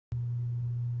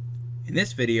In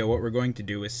this video, what we're going to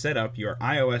do is set up your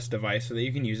iOS device so that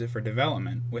you can use it for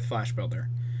development with Flash Builder.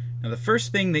 Now, the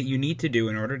first thing that you need to do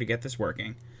in order to get this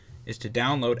working is to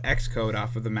download Xcode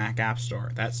off of the Mac App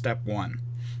Store. That's step one.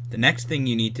 The next thing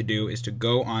you need to do is to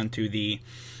go onto the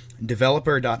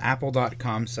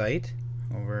developer.apple.com site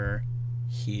over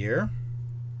here,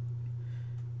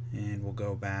 and we'll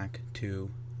go back to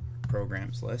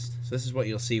programs list. So this is what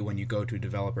you'll see when you go to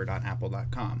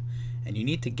developer.apple.com. And you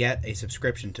need to get a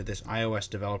subscription to this iOS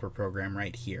developer program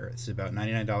right here. It's about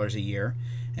 $99 a year,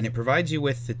 and it provides you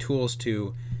with the tools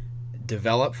to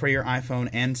develop for your iPhone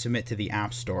and submit to the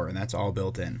App Store, and that's all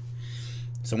built in.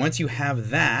 So once you have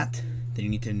that, then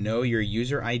you need to know your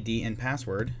user ID and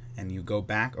password, and you go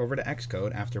back over to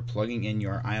Xcode after plugging in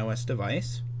your iOS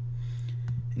device,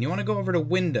 and you want to go over to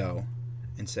Window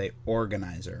and say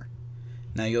Organizer.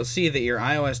 Now you'll see that your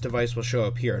iOS device will show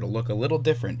up here. It'll look a little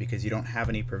different because you don't have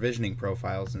any provisioning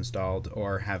profiles installed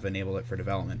or have enabled it for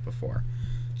development before.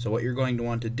 So what you're going to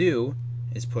want to do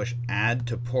is push Add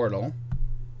to Portal,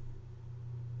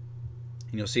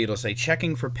 and you'll see it'll say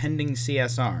checking for pending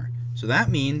CSR. So that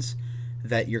means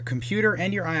that your computer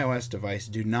and your iOS device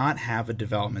do not have a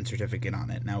development certificate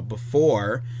on it. Now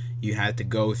before, you had to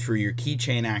go through your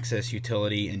keychain access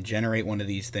utility and generate one of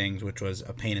these things, which was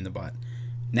a pain in the butt.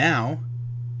 Now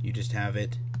you just have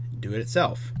it do it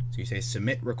itself. So you say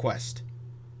submit request,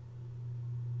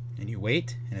 and you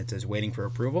wait, and it says waiting for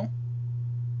approval.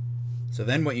 So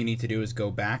then what you need to do is go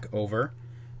back over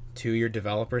to your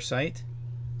developer site.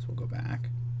 So we'll go back,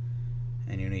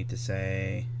 and you need to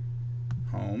say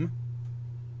home.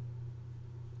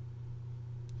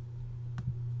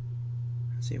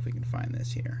 Let's see if we can find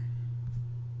this here.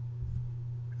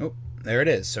 Oh, there it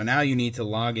is. So now you need to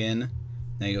log in.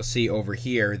 Now you'll see over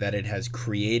here that it has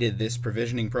created this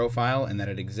provisioning profile and that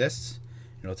it exists.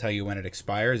 It'll tell you when it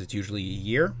expires. It's usually a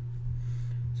year.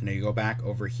 So now you go back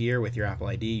over here with your Apple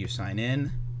ID, you sign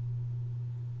in,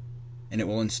 and it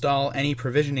will install any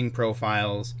provisioning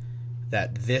profiles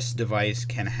that this device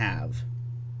can have.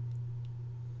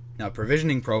 Now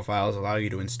provisioning profiles allow you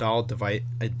to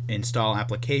install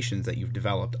applications that you've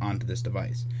developed onto this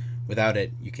device. Without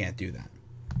it, you can't do that.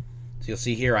 So you'll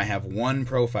see here I have one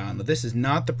profile. Now this is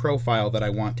not the profile that I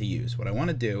want to use. What I want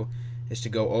to do is to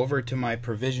go over to my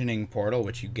provisioning portal,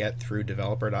 which you get through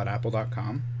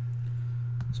developer.apple.com.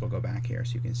 So we'll go back here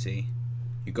so you can see.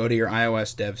 You go to your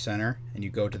iOS Dev Center and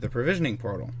you go to the provisioning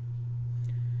portal.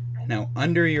 Now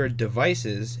under your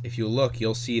devices, if you look,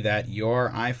 you'll see that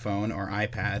your iPhone or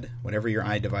iPad, whatever your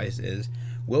iDevice is,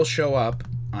 will show up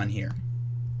on here.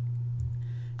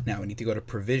 Now we need to go to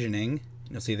provisioning.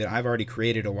 You'll see that I've already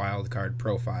created a wildcard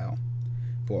profile,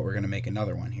 but we're going to make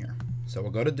another one here. So we'll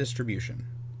go to distribution.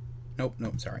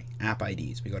 Sorry, app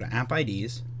IDs. We go to app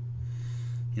IDs.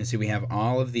 You'll see we have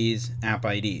all of these app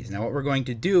IDs. Now what we're going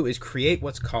to do is create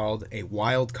what's called a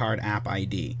wildcard app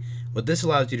ID. What this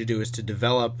allows you to do is to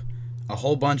develop a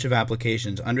whole bunch of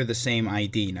applications under the same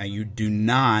ID. Now you do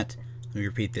not, let me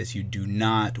repeat this, you do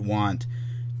not want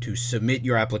to submit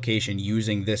your application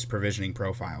using this provisioning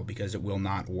profile because it will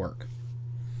not work.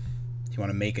 You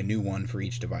want to make a new one for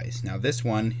each device. Now this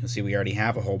one, you'll see we already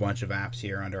have a whole bunch of apps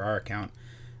here under our account,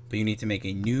 but you need to make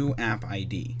a new app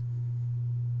ID.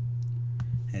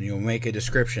 And you'll make a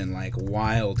description like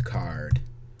wildcard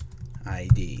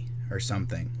ID or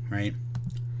something, right?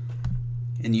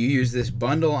 And you use this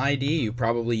bundle ID, you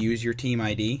probably use your team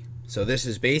ID. So this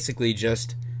is basically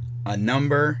just a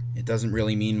number, it doesn't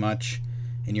really mean much.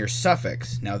 And your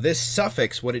suffix, now this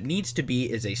suffix, what it needs to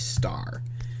be is a star.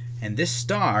 And this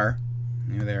star,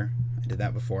 there, I did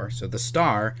that before. So the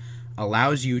star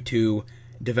allows you to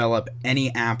develop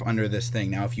any app under this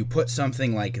thing. Now if you put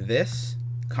something like this,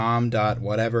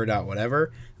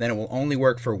 com.whatever.whatever, then it will only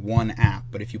work for one app.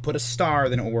 But if you put a star,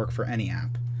 then it will work for any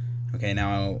app. Okay,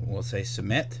 now we'll say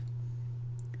submit.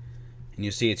 And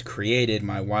you'll see it's created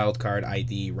my wildcard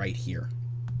ID right here.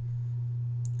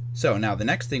 So now the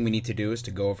next thing we need to do is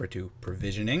to go over to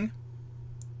provisioning.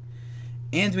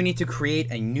 And we need to create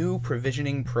a new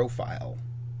provisioning profile.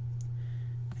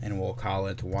 And we'll call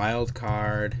it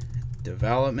wildcard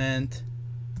development.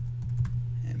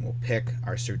 And we'll pick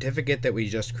our certificate that we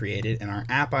just created. And our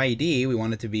app ID, we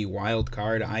want it to be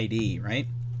wildcard ID, right?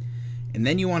 And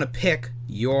then you want to pick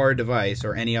your device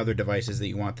or any other devices that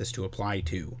you want this to apply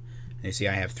to. And you see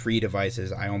I have 3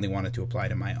 devices. I only want it to apply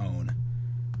to my own.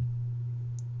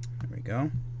 There we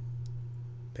go.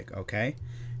 Pick OK.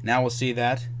 Now we'll see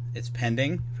that it's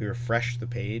pending. If we refresh the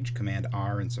page, Command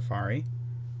R in Safari.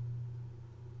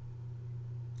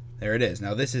 There it is.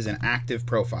 Now this is an active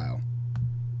profile.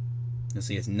 You'll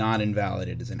see it's not invalid.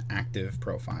 It is an active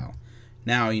profile.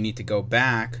 Now you need to go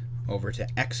back over to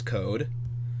Xcode,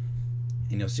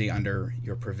 and you'll see under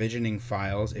your provisioning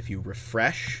files, if you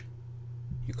refresh,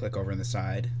 you click over on the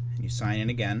side and you sign in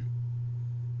again,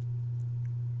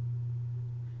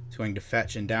 it's going to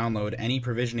fetch and download any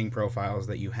provisioning profiles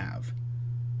that you have.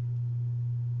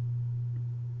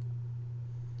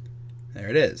 There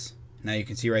it is. Now you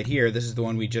can see right here, this is the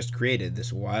one we just created,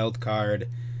 this wildcard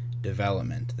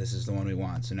development. This is the one we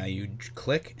want. So now you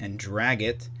click and drag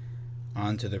it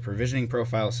onto the provisioning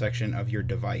profile section of your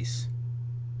device.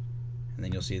 And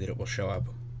then you'll see that it will show up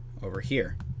over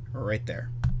here, or right there.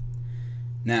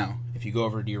 Now, if you go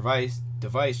over to your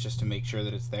device just to make sure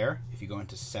that it's there, if you go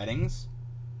into Settings,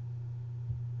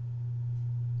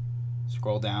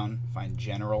 scroll down, find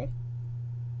General,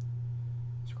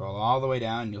 scroll all the way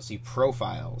down, and you'll see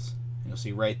Profiles. And you'll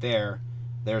see right there,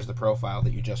 there's the profile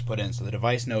that you just put in, so the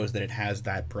device knows that it has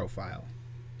that profile.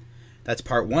 That's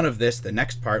part one of this. The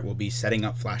next part will be setting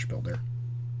up Flash Builder.